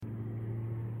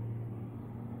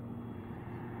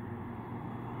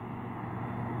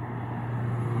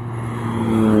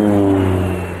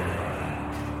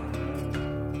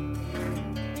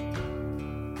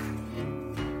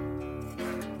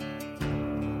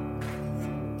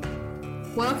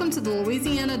Welcome to the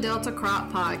Louisiana Delta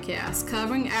Crop Podcast,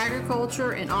 covering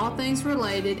agriculture and all things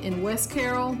related in West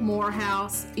Carroll,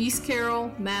 Morehouse, East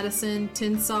Carroll, Madison,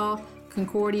 Tensas,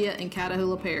 Concordia, and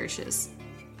Catahoula parishes.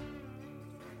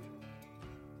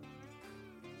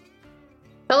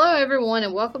 Hello, everyone,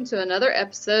 and welcome to another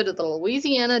episode of the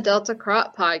Louisiana Delta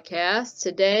Crop Podcast.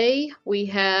 Today, we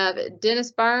have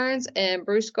Dennis Burns and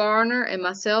Bruce Garner and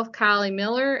myself, Kylie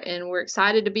Miller, and we're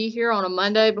excited to be here on a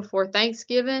Monday before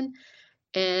Thanksgiving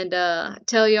and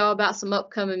tell y'all about some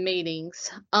upcoming meetings.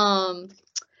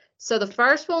 So the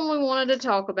first one we wanted to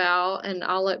talk about, and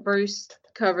I'll let Bruce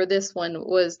cover this one,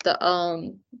 was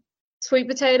the sweet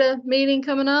potato meeting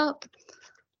coming up.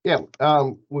 Yeah,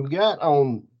 we've got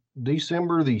on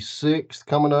December the 6th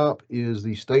coming up is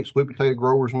the State Sweet Potato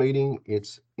Growers Meeting.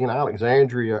 It's in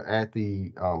Alexandria at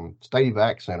the State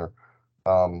Evac Center.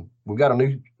 We've got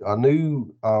a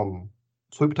new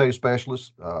sweet potato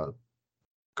specialist,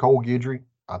 Cole Guidry.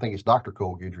 I think it's Dr.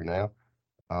 Cole Guidry now.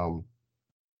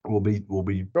 Will be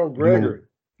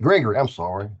Gregory. I'm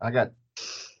sorry. I got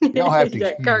y'all have to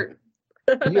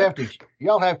excuse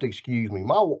y'all have to excuse me.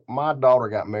 My daughter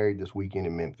got married this weekend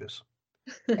in Memphis,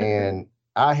 and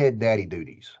I had daddy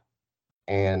duties.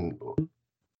 And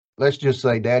let's just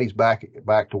say daddy's back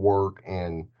to work,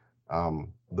 and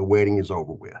the wedding is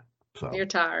over with. So you're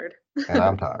tired, and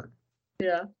I'm tired.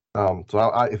 Yeah.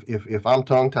 So if I'm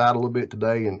tongue tied a little bit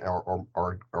today and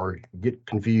or get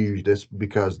confused, it's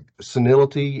because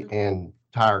senility and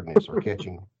tiredness are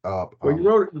catching up. Well,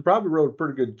 you probably wrote a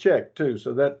pretty good check too,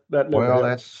 so that well,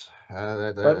 helps.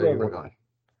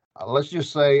 Let's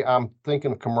just say I'm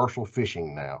thinking of commercial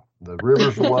fishing now. The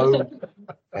rivers are low,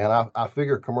 and I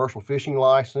figure commercial fishing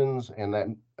license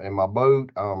and my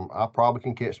boat, I probably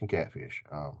can catch some catfish.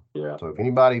 Yeah. So if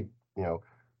anybody,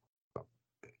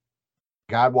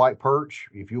 guide white perch,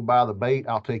 if you'll buy the bait,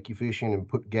 I'll take you fishing and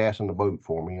put gas in the boat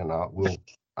for me, and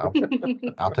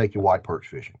I'll take you white perch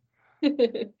fishing.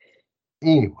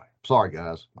 Anyway, sorry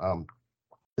guys.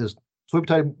 This sweet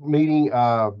potato meeting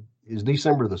is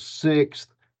December the 6th.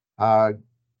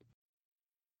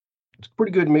 It's a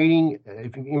pretty good meeting.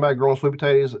 If anybody growing sweet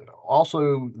potatoes,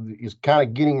 also is kind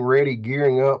of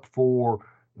gearing up for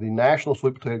the National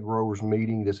Sweet Potato Growers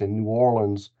Meeting that's in New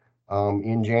Orleans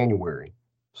in January.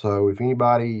 So if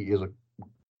anybody is a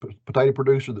potato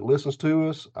producer that listens to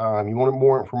us, you want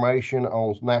more information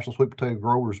on National Sweet Potato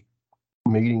Growers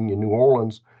Meeting in New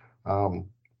Orleans,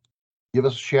 give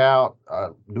us a shout.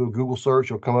 Do a Google search.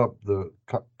 It'll come up. The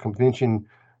convention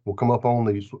will come up on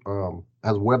these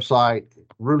has a website.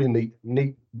 Really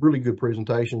neat, really good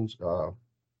presentations.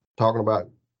 Talking about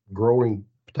growing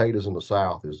potatoes in the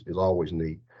South is always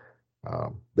neat.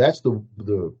 That's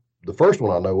the first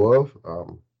one I know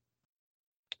of.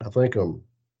 I think the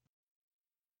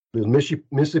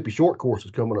Mississippi Short Course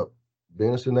is coming up,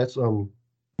 Dennis, and that's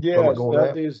yes,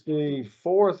 that is the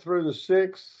 4th through the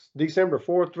 6th, December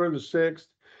 4th through the 6th.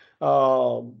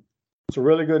 It's a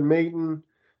really good meeting.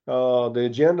 The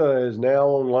agenda is now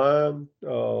online.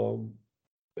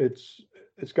 It's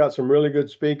got some really good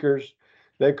speakers.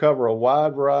 They cover a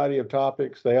wide variety of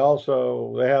topics. They have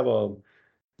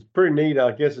it's pretty neat.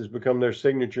 I guess it's become their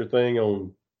signature thing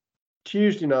on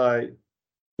Tuesday night.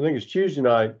 I think it's Tuesday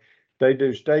night. They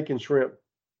do steak and shrimp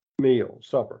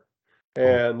supper,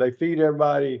 and they feed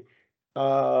everybody.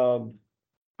 I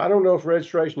don't know if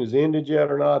registration is ended yet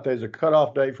or not. There's a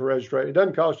cutoff date for registration. It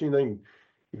doesn't cost you anything.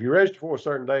 If you register for a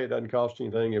certain day, it doesn't cost you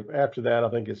anything. After that, I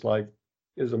think it's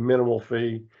a minimal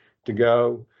fee to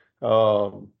go.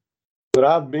 But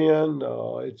I've been.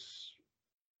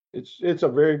 It's a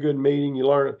very good meeting. You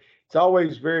learn. It's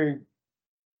always very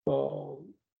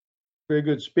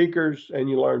good speakers, and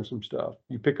you learn some stuff.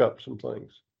 You pick up some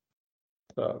things.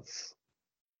 All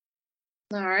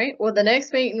right. Well, the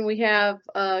next meeting we have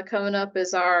coming up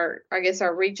is our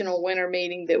regional winter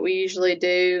meeting that we usually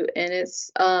do, and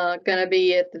it's going to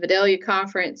be at the Vidalia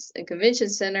Conference and Convention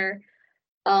Center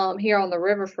here on the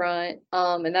riverfront,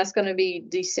 and that's going to be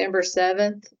December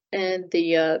 7th. And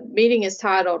the meeting is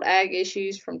titled Ag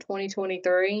Issues from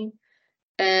 2023,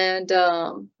 and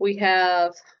we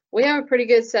have a pretty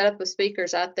good setup of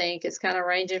speakers. I think it's kind of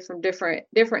ranging from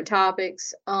different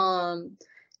topics.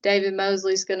 David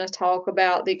Mosley's going to talk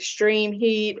about the extreme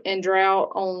heat and drought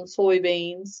on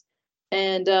soybeans.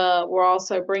 And we're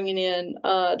also bringing in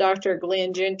Dr.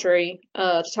 Glenn Gentry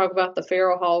to talk about the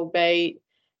feral hog bait.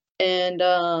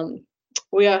 And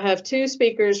we have two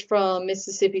speakers from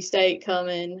Mississippi State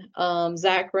coming,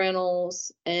 Zach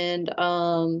Reynolds and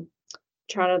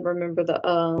trying to remember the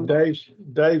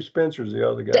Dave Spencer's the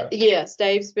other guy. Yes,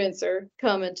 Dave Spencer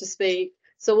coming to speak.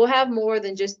 So we'll have more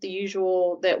than just the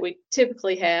usual that we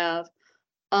typically have.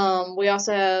 We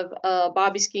also have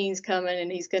Bobby Skeens coming,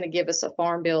 and he's going to give us a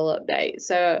farm bill update.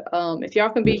 So if y'all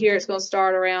can be here, it's going to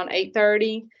start around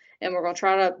 8:30, and we're going to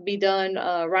try to be done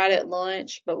right at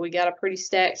lunch. But we got a pretty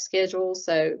stacked schedule,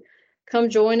 so come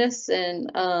join us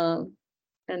and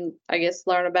I guess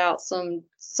learn about some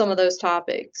of those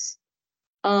topics.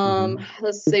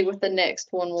 Let's see what the next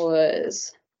one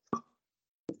was.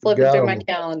 Flipping through my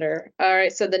calendar. All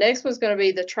right, so the next one's going to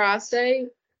be the Tri-State.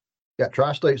 Yeah,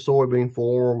 Tri-State Soybean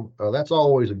Forum. That's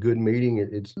always a good meeting.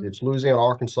 It's Louisiana,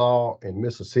 Arkansas, and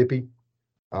Mississippi.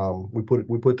 We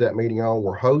put that meeting on.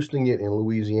 We're hosting it in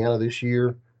Louisiana this year.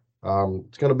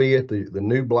 It's going to be at the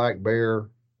new Black Bear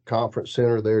Conference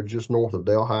Center there, just north of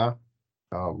Delhi.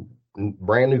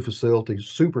 Brand new facility,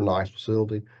 super nice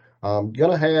facility. Going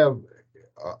to have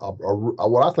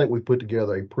what I think we put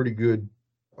together a pretty good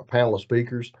panel of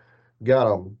speakers. Got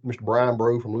Mr. Brian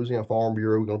Bro from Louisiana Farm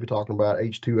Bureau. We're going to be talking about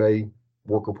H2A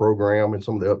worker program and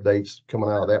some of the updates coming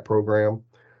out of that program.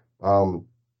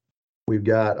 We've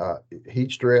got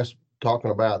heat stress,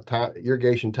 talking about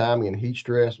irrigation timing and heat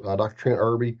stress. Dr. Trent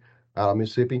Irby out of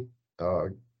Mississippi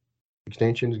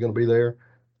Extension is going to be there.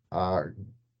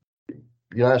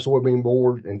 United Soybean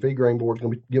Board and Feed Grain Board is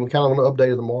going to be giving kind of an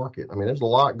update of the market. I mean, there's a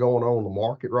lot going on in the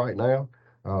market right now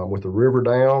with the river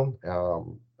down.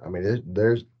 I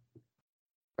mean,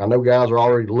 I know guys are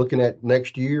already looking at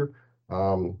next year.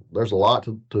 There's a lot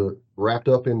to wrapped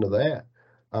up into that.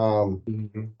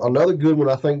 Another good one,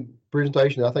 I think,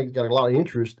 presentation I think got a lot of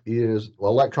interest is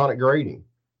electronic grading.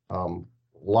 A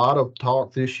lot of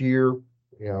talk this year.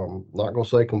 Not going to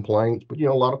say complaints, but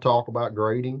a lot of talk about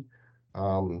grading.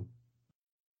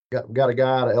 Got a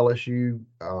guy at LSU,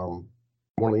 one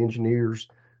of the engineers,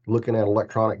 looking at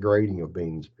electronic grading of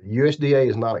beans. USDA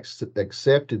has not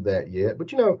accepted that yet,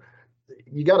 but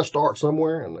you got to start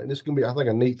somewhere, and this is going to be, I think,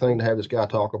 a neat thing to have this guy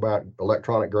talk about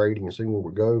electronic grading and see where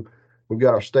we go. We've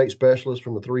got our state specialists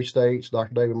from the 3 states,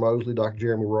 Dr. David Mosley, Dr.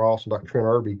 Jeremy Ross, and Dr. Trent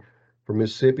Irby from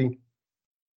Mississippi,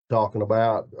 talking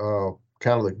about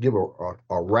kind of give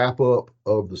a wrap up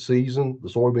of the season, the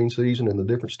soybean season in the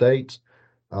different states,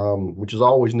 which is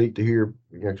always neat to hear,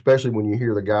 especially when you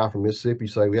hear the guy from Mississippi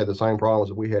say we had the same problems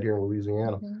that we had here in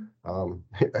Louisiana.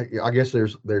 I guess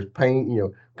there's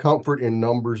pain, comfort in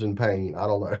numbers and pain. I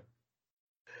don't know.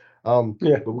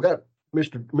 But we got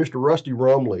Mr. Rusty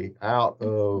Rumley out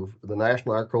of the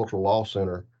National Agricultural Law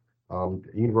Center,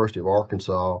 University of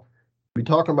Arkansas, be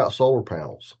talking about solar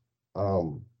panels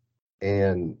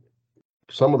and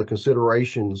some of the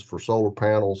considerations for solar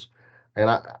panels. And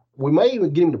we may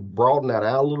even get him to broaden that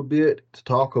out a little bit to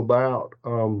talk about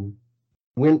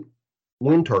wind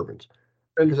turbines.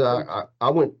 Because I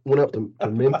went up to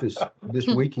Memphis this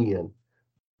weekend.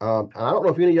 And I don't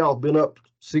know if any of y'all have been up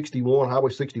 61,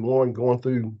 Highway 61, going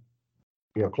through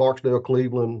Clarksdale,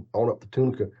 Cleveland, on up to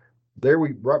Tunica.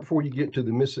 Right before you get to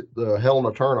the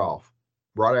Helena turnoff,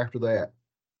 right after that,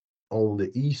 on the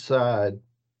east side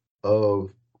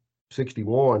of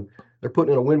 61, they're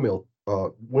putting in a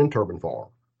wind turbine farm.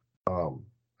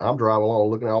 I'm driving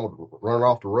along, running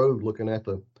off the road, looking at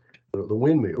the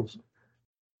windmills.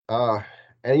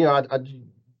 And I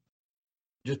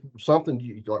just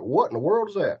something like, what in the world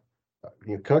is that?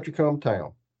 Country come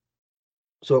town.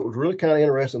 So it was really kind of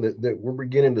interesting that we're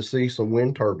beginning to see some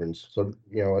wind turbines. So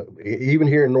even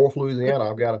here in North Louisiana,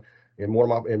 I've got in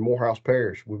Morehouse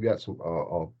Parish, we've got some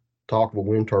talk of a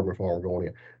wind turbine farm going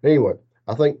in. Anyway,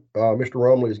 I think Mr.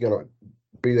 Rumley is going to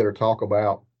be there to talk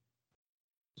about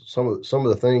some of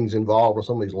the things involved with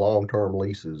some of these long-term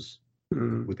leases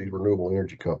with these renewable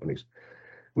energy companies.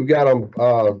 We've got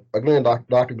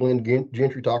Dr. Glenn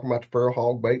Gentry talking about the feral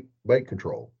hog bait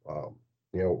control.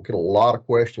 Get a lot of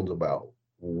questions about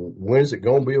when is it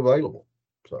going to be available.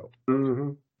 So,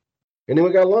 and then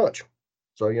we got lunch.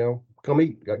 So come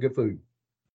eat. Got good food.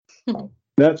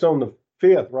 That's on the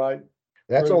 5th, right?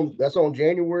 That's on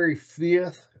January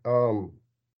 5th.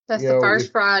 That's the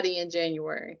first Friday in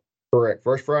January. Correct.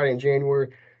 First Friday in January.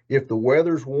 If the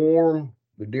weather's warm,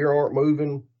 the deer aren't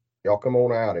moving, y'all come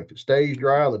on out. If it stays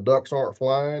dry, the ducks aren't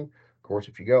flying. Of course,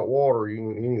 if you got water,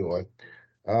 anyway.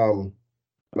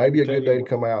 Maybe a good day to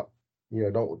come out.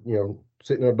 Don't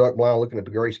sitting in a duck blind looking at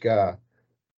the gray sky.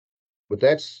 But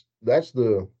that's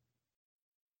the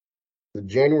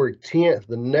January 10th.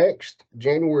 The next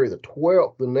January the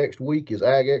 12th, the next week is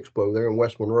Ag Expo there in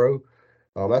West Monroe.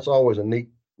 That's always a neat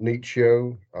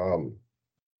show.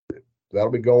 That'll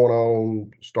be going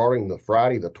on starting the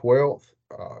Friday the 12th.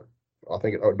 I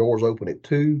think doors open at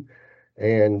 2,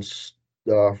 and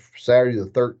Saturday the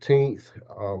 13th.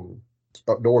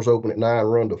 Doors open at 9,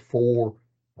 run to 4.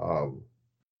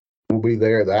 will be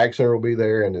there. The Ag Center will be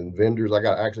there, and then vendors.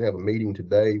 I actually have a meeting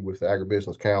today with the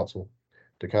Agribusiness Council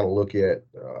to kind of look at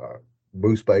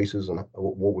booth spaces and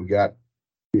what we got.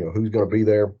 Who's going to be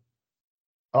there.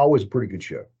 Always a pretty good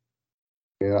show.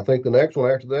 And I think the next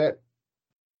one after that,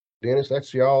 Dennis,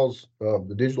 that's y'all's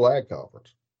the Digital Ag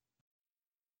Conference.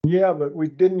 Yeah, but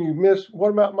you miss, what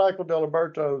about Michael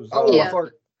Diliberto's? Oh, Yeah. I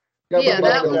thought.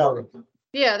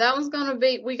 Yeah, that one's gonna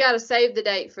be, we gotta save the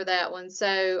date for that one.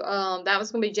 So that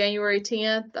one's gonna be January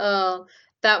 10th.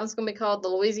 That one's gonna be called the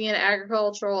Louisiana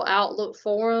Agricultural Outlook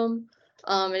Forum.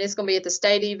 And it's gonna be at the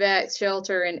State Evac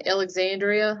Shelter in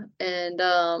Alexandria. And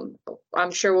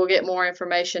I'm sure we'll get more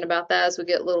information about that as we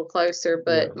get a little closer.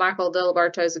 But Yeah. Michael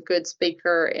Diliberto is a good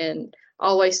speaker and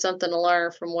always something to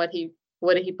learn from what he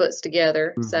puts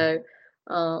together. So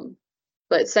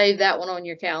but save that one on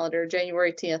your calendar,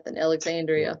 January 10th in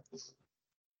Alexandria.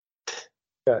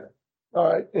 Okay.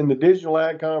 All right. And the Digital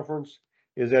Ag Conference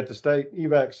is at the State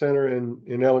Evac Center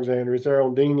in Alexandria. It's there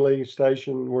on Dean Lee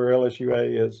Station where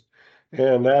LSUA is.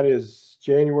 And that is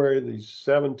January the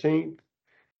 17th.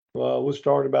 We'll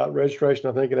start about registration,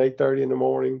 I think, at 8:30 in the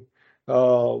morning.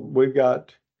 We've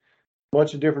got a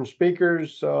bunch of different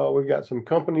speakers. We've got some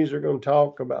companies that are going to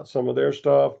talk about some of their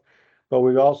stuff. But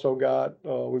we've also got,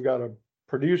 we've got a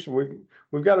producer.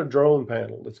 We've got a drone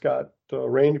panel. It's got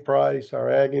Randy Price, our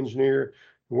ag engineer,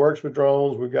 who works with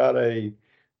drones. We've got a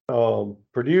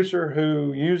producer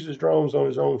who uses drones on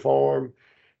his own farm.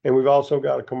 And we've also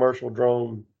got a commercial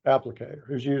drone applicator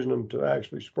who's using them to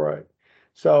actually spray.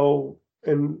 So,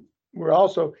 and we're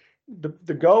also,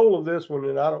 the goal of this one,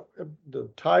 and the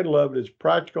title of it is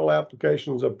Practical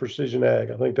Applications of Precision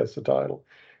Ag. I think that's the title.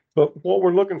 But what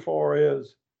we're looking for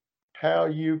is how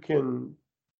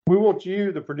we want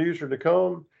you, the producer, to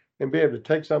come and be able to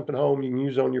take something home you can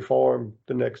use on your farm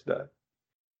the next day.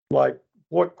 Like,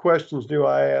 what questions do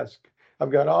I ask?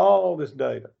 I've got all this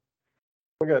data.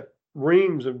 I got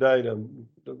reams of data.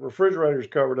 The refrigerator's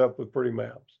covered up with pretty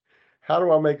maps. How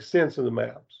do I make sense of the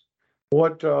maps?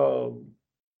 What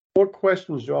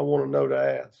questions do I want to know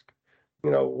to ask?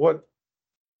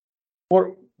 What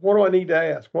do I need to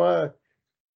ask? Why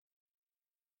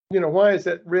is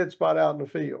that red spot out in the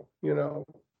field?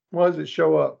 Why does it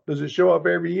show up? Does it show up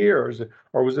every year,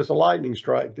 or was this a lightning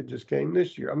strike that just came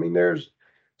this year? I mean, there's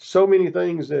so many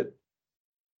things that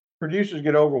producers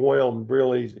get overwhelmed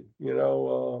real easy.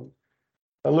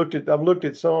 I've looked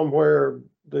at some where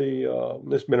this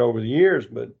has been over the years,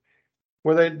 but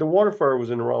where the water fur was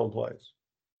in the wrong place,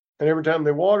 and every time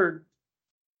they watered,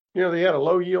 they had a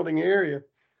low yielding area,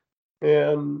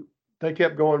 and they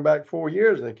kept going back 4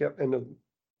 years, and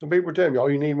some people were telling me, "Oh,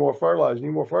 you need more fertilizer. You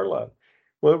need more fertilizer."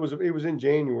 Well, it was in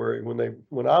January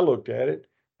when I looked at it.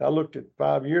 I looked at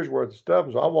 5 years worth of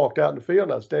stuff. So I walked out in the field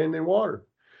and I was standing in water.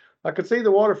 I could see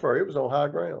the water fur. It was on high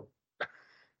ground.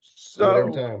 So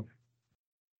every time.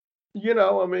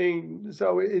 I mean,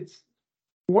 so it's,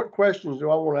 what questions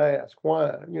do I want to ask? Why?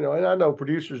 And I know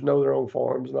producers know their own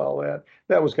farms and all that.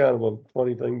 That was kind of a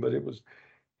funny thing, but it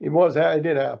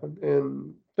did happen.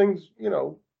 And things,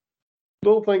 little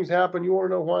things happen. You want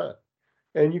to know why.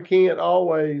 And you can't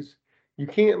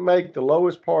make the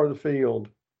lowest part of the field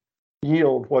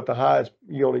yield what the highest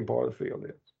yielding part of the field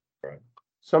is. Right.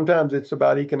 Sometimes it's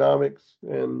about economics.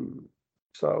 And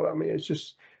so, I mean, it's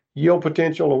just yield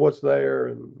potential of what's there.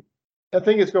 And I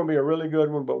think it's going to be a really good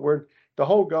one, but the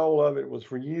whole goal of it was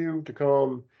for you to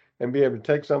come and be able to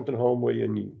take something home with you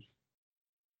and use.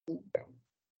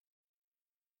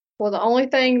 Well, the only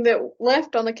thing that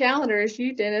left on the calendar is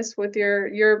you, Dennis, with your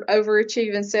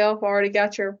overachieving self. Already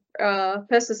got your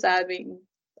pesticide meeting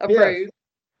approved.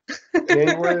 Yes.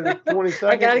 January the 22nd.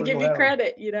 I got to give you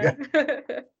credit,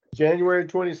 January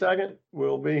 22nd,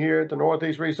 we'll be here at the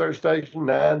Northeast Research Station,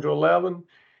 9 to 11.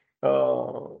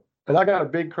 And I got a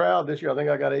big crowd this year. I think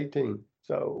I got 18.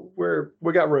 So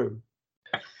we got room.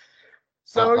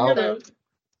 So,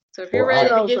 So if you're ready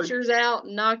to get yours out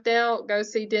and knocked out, go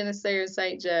see Dennis there in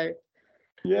St. Joe.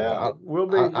 Yeah, we'll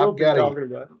be talking about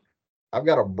it. I've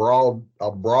got a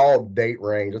broad date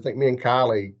range. I think me and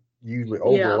Kylie usually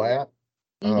overlap.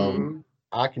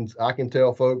 I can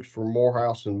tell folks from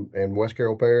Morehouse and West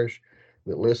Carroll Parish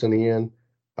that listen in,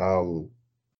 going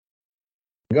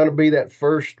to be that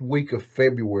first week of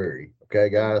February. Okay,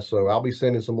 guys. So I'll be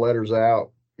sending some letters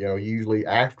out, usually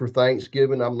after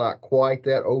Thanksgiving. I'm not quite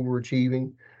that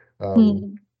overachieving.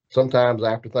 Sometimes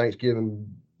after Thanksgiving,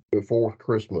 before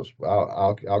Christmas,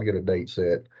 I'll get a date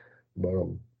set.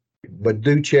 But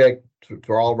do check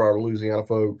to all of our Louisiana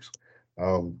folks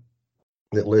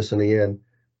that listen in.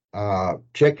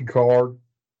 Check your card,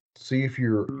 see if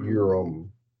you're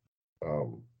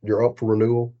up for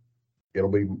renewal. It'll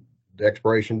be the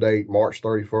expiration date, March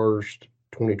 31st,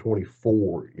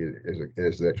 2024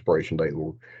 is the expiration date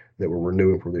that we're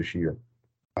renewing for this year.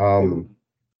 Good.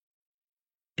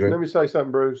 Let me say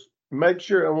something, Bruce. Make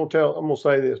sure, I'm gonna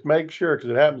say this, make sure, because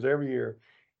it happens every year.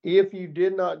 If you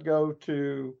did not go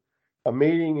to a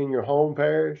meeting in your home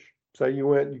parish, say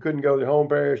you couldn't go to the home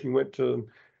parish, you went to,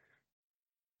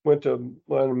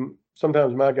 well,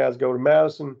 sometimes my guys go to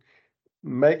Madison,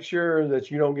 make sure that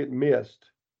you don't get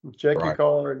missed. Check your Right.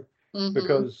 card, Mhm.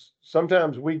 because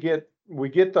sometimes we get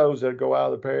those that go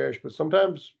out of the parish, but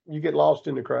sometimes you get lost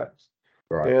in the cracks.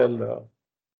 Right. And,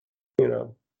 you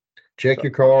know, Check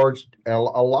your cards. And a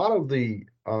lot of the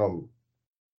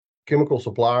chemical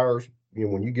suppliers,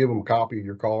 when you give them a copy of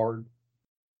your card,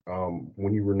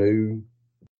 when you renew,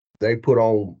 they put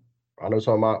on. I know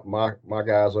some of my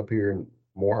guys up here in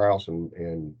Morehouse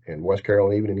and West Carroll,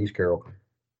 and even in East Carroll,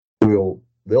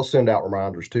 they'll send out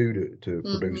reminders too to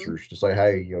producers to say,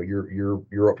 hey,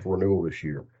 you're up for renewal this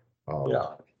year.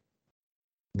 yeah.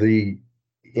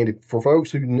 For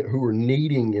folks who are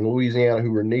needing in Louisiana,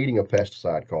 who are needing a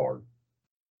pesticide card,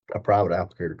 a private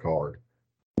applicator card,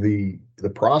 the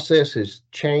process has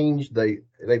changed.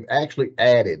 They've actually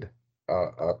added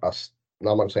not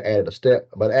going to say added a step,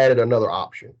 but added another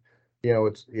option.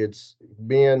 It's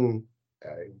been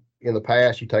in the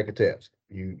past, you take a test,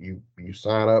 you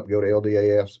sign up, go to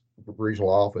LDAF's regional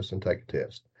office and take a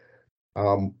test.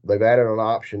 They've added an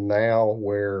option now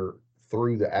where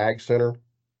through the Ag Center,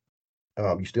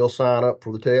 you still sign up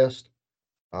for the test,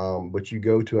 but you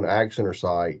go to an Ag Center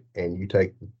site and you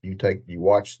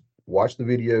watch the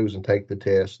videos and take the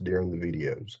test during the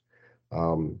videos.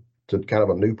 It's kind of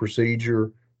a new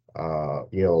procedure. The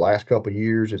last couple of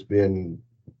years it's been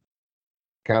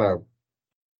kind of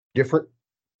different.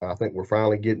 I think we're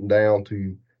finally getting down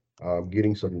to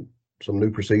getting some new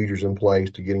procedures in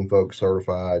place to getting folks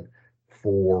certified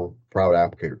for private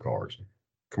applicator cards.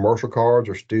 Commercial cards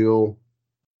are still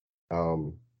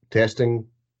testing,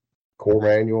 core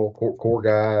manual, core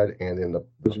guide, and then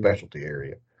the specialty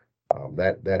area.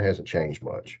 That hasn't changed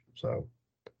much. So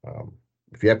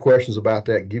if you have questions about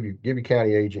that, give your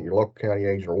county agent, your local county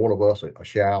agent, or one of us a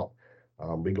shout.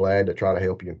 Be glad to try to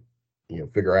help you,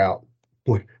 figure out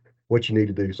what you need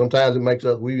to do. Sometimes it makes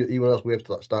us, we have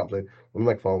to stop and say, let me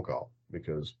make a phone call,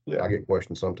 because I get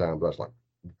questions sometimes. That's like,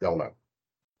 don't know.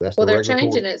 Well, they're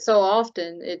changing it so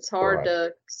often. It's hard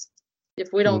to,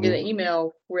 if we don't get an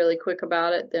email really quick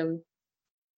about it, then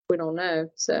we don't know.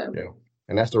 So yeah,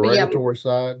 and that's the regulatory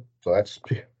side. So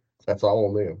that's all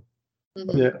on them.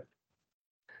 Yeah.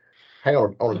 Hey,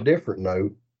 on a different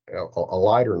note, a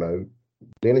lighter note,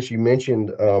 Dennis, you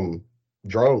mentioned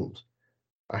drones.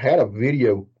 I had a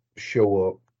video show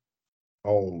up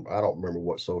on, I don't remember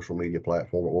what social media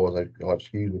platform it was.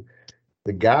 Excuse me.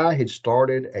 The guy had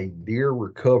started a deer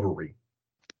recovery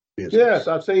business. Yes,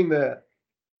 I've seen that.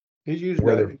 He's using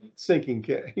a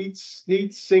heat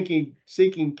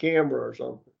seeking camera or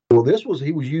something. Well,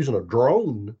 he was using a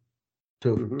drone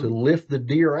to lift the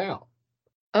deer out.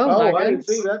 Oh, I didn't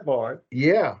see that part.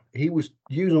 Yeah, he was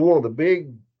using one of the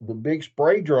big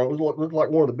spray drones. It looked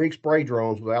like one of the big spray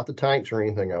drones without the tanks or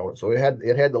anything on it. So it had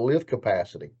the lift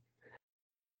capacity,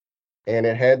 and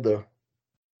it had the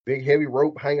big heavy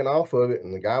rope hanging off of it.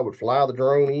 And the guy would fly the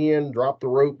drone in, drop the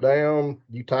rope down,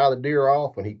 you tie the deer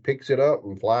off, and he picks it up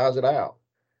and flies it out.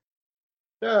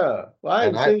 Yeah, well, I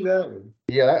hadn't seen that one.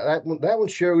 Yeah, that one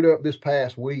showed up this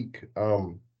past week.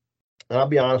 And I'll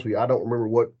be honest with you, I don't remember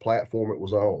what platform it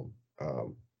was on.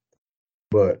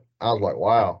 But I was like,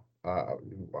 wow.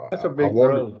 That's a big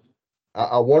drone.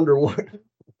 I wonder what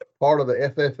part of the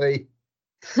FFA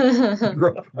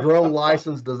drone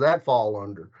license does that fall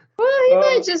under? Well, he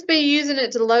might just be using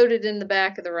it to load it in the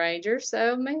back of the Ranger.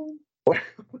 So, man.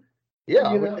 Yeah,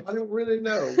 I don't really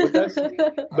know, but that's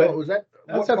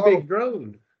a big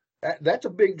drone. That's a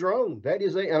big drone. That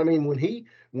is I mean, when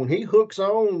he hooks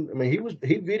on, I mean, he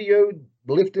videoed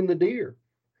lifting the deer.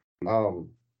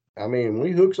 I mean, when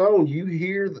he hooks on, you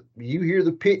hear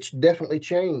the pitch definitely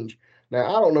change. Now,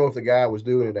 I don't know if the guy was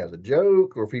doing it as a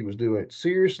joke or if he was doing it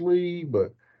seriously,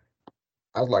 but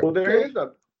I was like, well,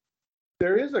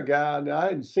 there is a guy, and I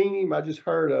hadn't seen him, I just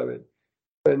heard of it.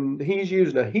 And he's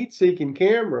using a heat-seeking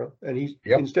camera, and he's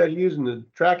instead of using the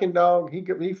tracking dog,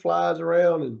 he flies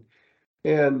around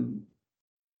and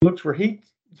looks for heat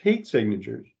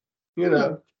signatures.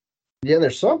 Yeah,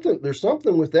 there's something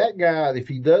with that guy. If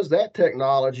he does that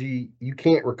technology, you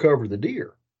can't recover the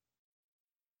deer.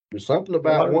 There's something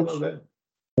about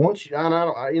once I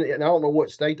don't know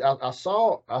what state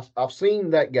I've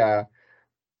seen that guy,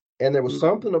 and there was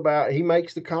something about, he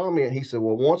makes the comment. He said,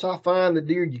 "Well, once I find the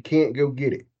deer, you can't go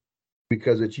get it."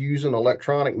 because it's using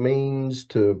electronic means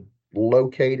to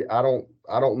locate it. I don't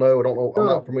know. I'm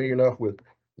not familiar enough with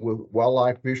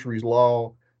wildlife fisheries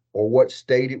law or what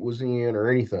state it was in or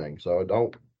anything. So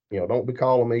don't be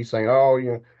calling me saying,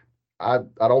 oh, I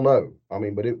don't know. I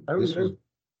mean, but this was.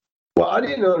 Well, I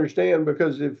didn't understand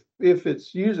because if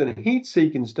it's using heat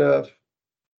seeking stuff,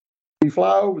 you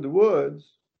fly over the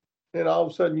woods and all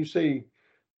of a sudden you see,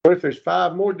 what if there's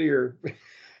 5 more deer?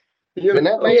 And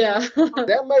Yeah.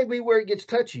 that may be where it gets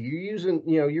touchy. You're using,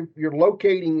 you're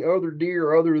locating other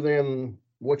deer other than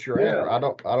what you're after. I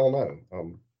don't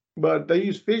know. But they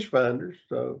use fish finders,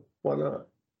 so why not?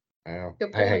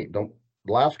 Good Hey, point. don't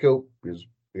live scope is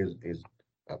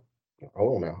uh,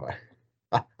 hold on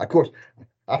now. Of course,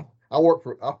 I work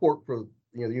for the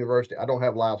university. I don't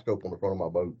have live scope on the front of my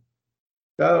boat.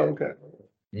 Oh, okay.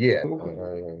 Yeah.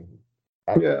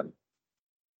 Yeah.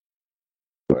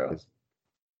 Well,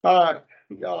 all right,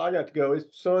 y'all, I got to go.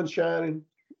 It's sun shining.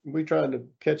 We trying to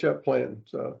catch up playing,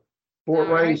 so before it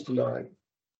All right. rains tonight.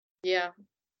 Yeah.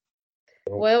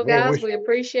 Well, guys, we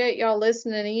appreciate y'all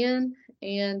listening in,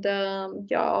 and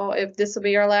y'all, if this will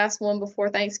be our last one before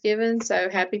Thanksgiving, so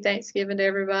happy Thanksgiving to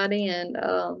everybody, and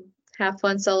have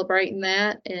fun celebrating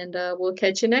that, and we'll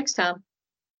catch you next time.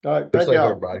 All right, Be thank safe, y'all.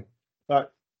 everybody. All right.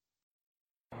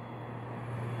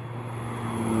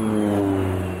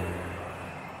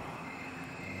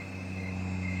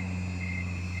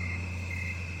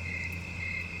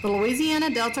 The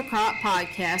Louisiana Delta Crop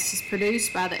Podcast is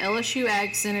produced by the LSU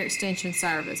Ag Center Extension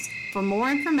Service. For more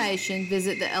information,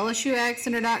 visit the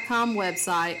lsuagcenter.com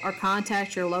website or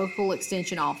contact your local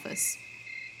extension office.